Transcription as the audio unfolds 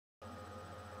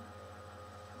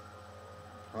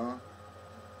Huh?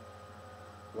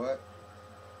 What?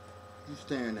 You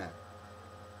staring at?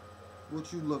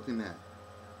 What you looking at?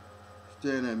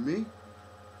 Staring at me?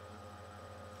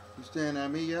 You staring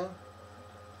at me, yo?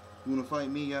 You wanna fight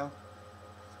me, yo?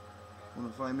 Wanna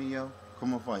fight me, yo?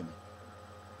 Come on, fight me.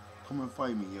 Come and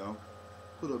fight me, yo.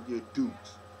 Put up your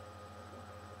dukes.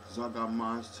 Cause I got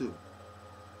mines too.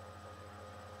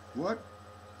 What?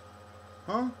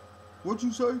 Huh? What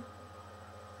you say?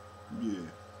 Yeah.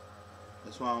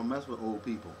 That's why I don't mess with old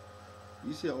people.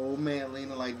 You see an old man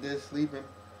leaning like this, sleeping,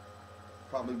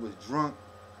 probably was drunk.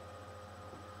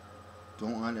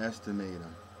 Don't underestimate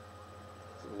him.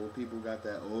 So old people got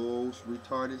that old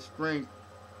retarded strength.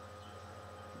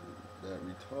 That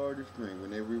retarded strength. When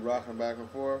they be rocking back and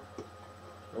forth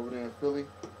over there in Philly,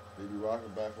 they be rocking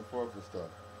back and forth and stuff.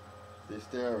 They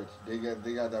stare. They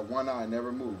got that one eye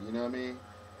never move. You know what I mean?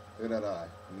 Look at that eye,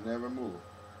 never move.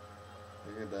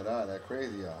 Look at that eye, that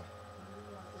crazy eye.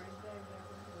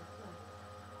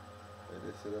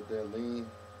 They sit up there lean.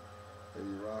 They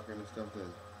be rocking and stuff.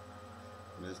 Then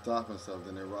when they stop and stuff,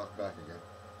 then they rock back again.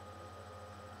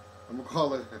 I'm gonna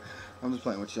call it. I'm just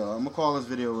playing with y'all. I'm gonna call this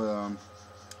video.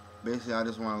 Basically, I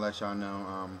just want to let y'all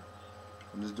know.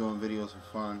 I'm just doing videos for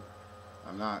fun.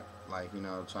 I'm not like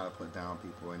trying to put down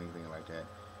people or anything like that.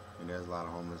 And there's a lot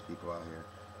of homeless people out here.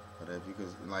 But if you could,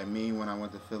 like me, when I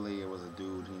went to Philly, it was a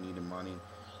dude. He needed money.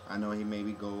 I know he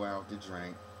maybe go out to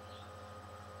drink.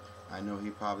 I know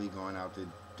he probably going out to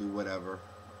do whatever.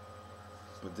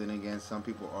 But then again, some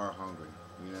people are hungry.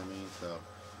 You know what I mean? So,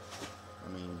 I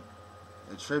mean,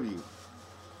 a tribute.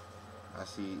 I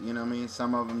see, you know what I mean?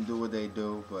 Some of them do what they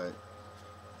do, but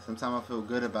sometimes I feel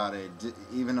good about it,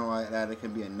 even though that it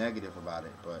can be a negative about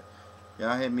it. But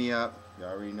y'all hit me up. Y'all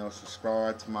already know,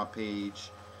 subscribe to my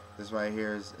page. This right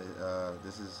here is,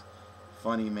 this is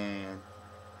Funny Man.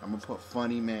 I'm going to put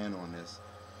Funny Man on this.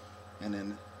 And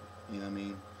then, you know what I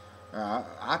mean?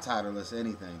 I title this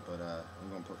anything, but I'm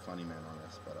going to put Funny Man on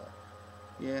this. But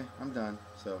yeah, I'm done.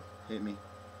 So hit me.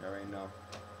 You already know.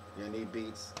 You need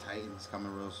beats. Titans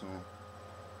coming real soon.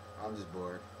 I'm just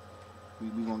bored. We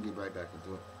going to get right back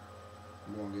into it.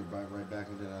 We're going to get right back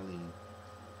into that lean.